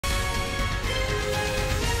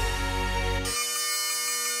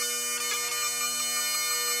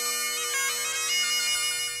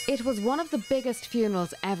It was one of the biggest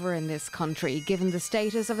funerals ever in this country, given the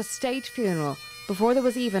status of a state funeral before there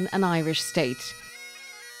was even an Irish state.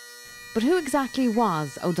 But who exactly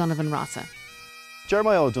was O'Donovan Rossa?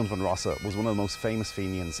 Jeremiah O'Donovan Rossa was one of the most famous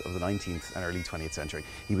Fenians of the 19th and early 20th century.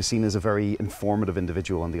 He was seen as a very informative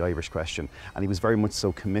individual on the Irish question, and he was very much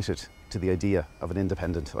so committed to the idea of an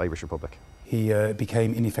independent Irish Republic. He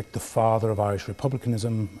became, in effect, the father of Irish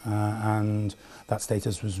republicanism, and that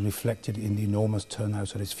status was reflected in the enormous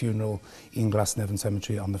turnout at his funeral in Glasnevin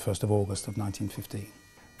Cemetery on the 1st of August of 1915.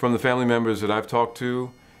 From the family members that I've talked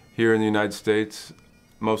to here in the United States,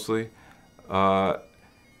 mostly,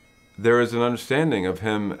 there is an understanding of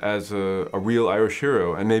him as a real Irish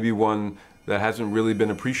hero, and maybe one that hasn't really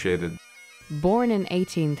been appreciated. Born in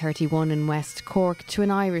 1831 in West Cork to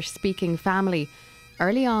an Irish-speaking family,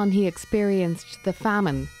 early on he experienced the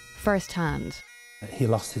famine firsthand. He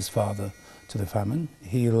lost his father to the famine.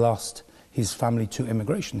 He lost his family to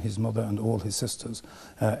immigration. His mother and all his sisters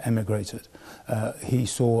emigrated. He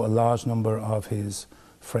saw a large number of his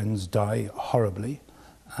friends die horribly.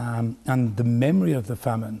 And the memory of the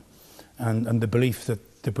famine and the belief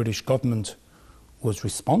that the British government was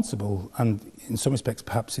responsible and in some respects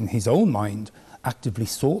perhaps in his own mind actively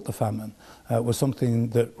sought the famine was something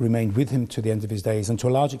that remained with him to the end of his days and to a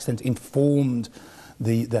large extent informed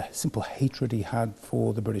the simple hatred he had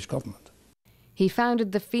for the British government. He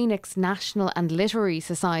founded the Phoenix National and Literary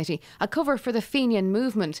Society, a cover for the Fenian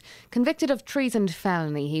movement. Convicted of treason and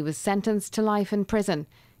felony, he was sentenced to life in prison.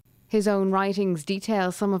 His own writings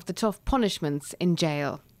detail some of the tough punishments in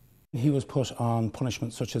jail. He was put on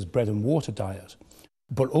punishments such as bread and water diet.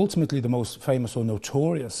 But ultimately the most famous or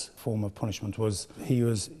notorious form of punishment was he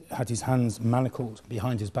had his hands manacled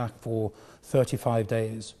behind his back for 35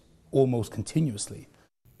 days, almost continuously.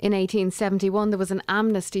 In 1871 there was an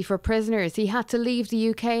amnesty for prisoners. He had to leave the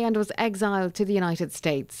UK and was exiled to the United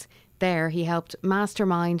States. There he helped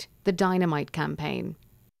mastermind the dynamite campaign.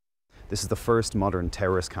 This is the first modern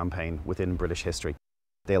terrorist campaign within British history.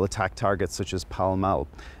 They'll attack targets such as Pall Mall.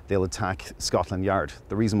 They'll attack Scotland Yard.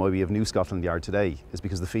 The reason why we have New Scotland Yard today is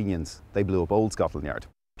because the Fenians, they blew up Old Scotland Yard.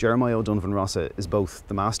 Jeremiah O'Donovan Rossa is both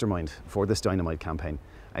the mastermind for this dynamite campaign,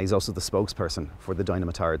 and he's also the spokesperson for the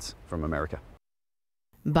dynamitards from America.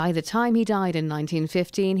 By the time he died in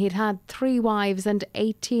 1915, he'd had 3 wives and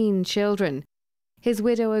 18 children. His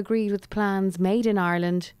widow agreed with plans made in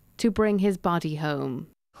Ireland to bring his body home.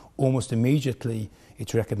 Almost immediately,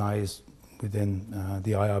 it's recognised within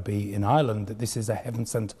the IRB in Ireland that this is a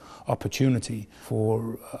heaven-sent opportunity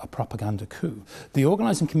for a propaganda coup. The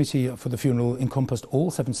organising committee for the funeral encompassed all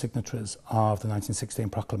 7 signatories of the 1916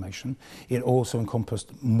 proclamation. It also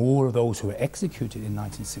encompassed more of those who were executed in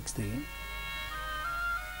 1916.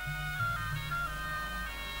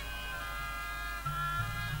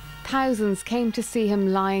 Thousands came to see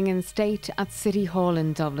him lying in state at City Hall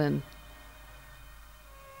in Dublin.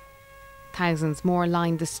 Thousands more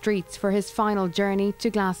lined the streets for his final journey to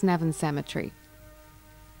Glasnevin Cemetery.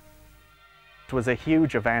 It was a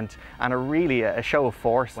huge event and really a show of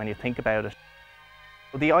force when you think about it.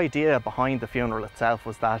 The idea behind the funeral itself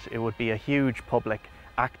was that it would be a huge public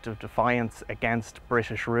act of defiance against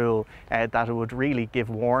British rule, that it would really give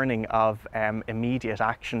warning of immediate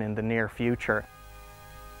action in the near future.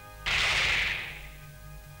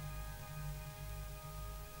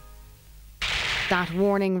 That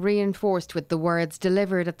warning reinforced with the words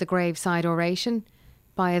delivered at the graveside oration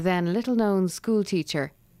by a then little-known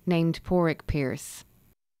schoolteacher named Porrick Pearse.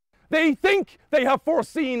 They think they have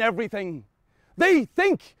foreseen everything. They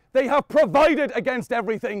think they have provided against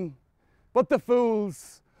everything. But the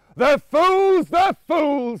fools, the fools, the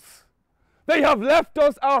fools! They have left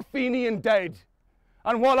us our Fenian dead.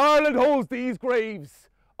 And while Ireland holds these graves,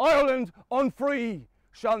 Ireland unfree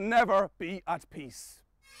shall never be at peace.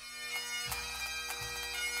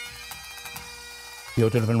 The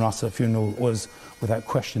O'Donovan Rossa funeral was, without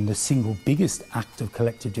question, the single biggest act of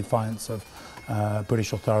collective defiance of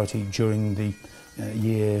British authority during the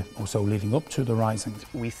year or so leading up to the Rising.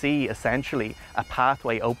 We see essentially a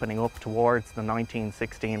pathway opening up towards the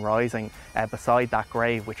 1916 Rising beside that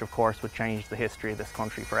grave, which of course would change the history of this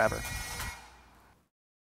country forever.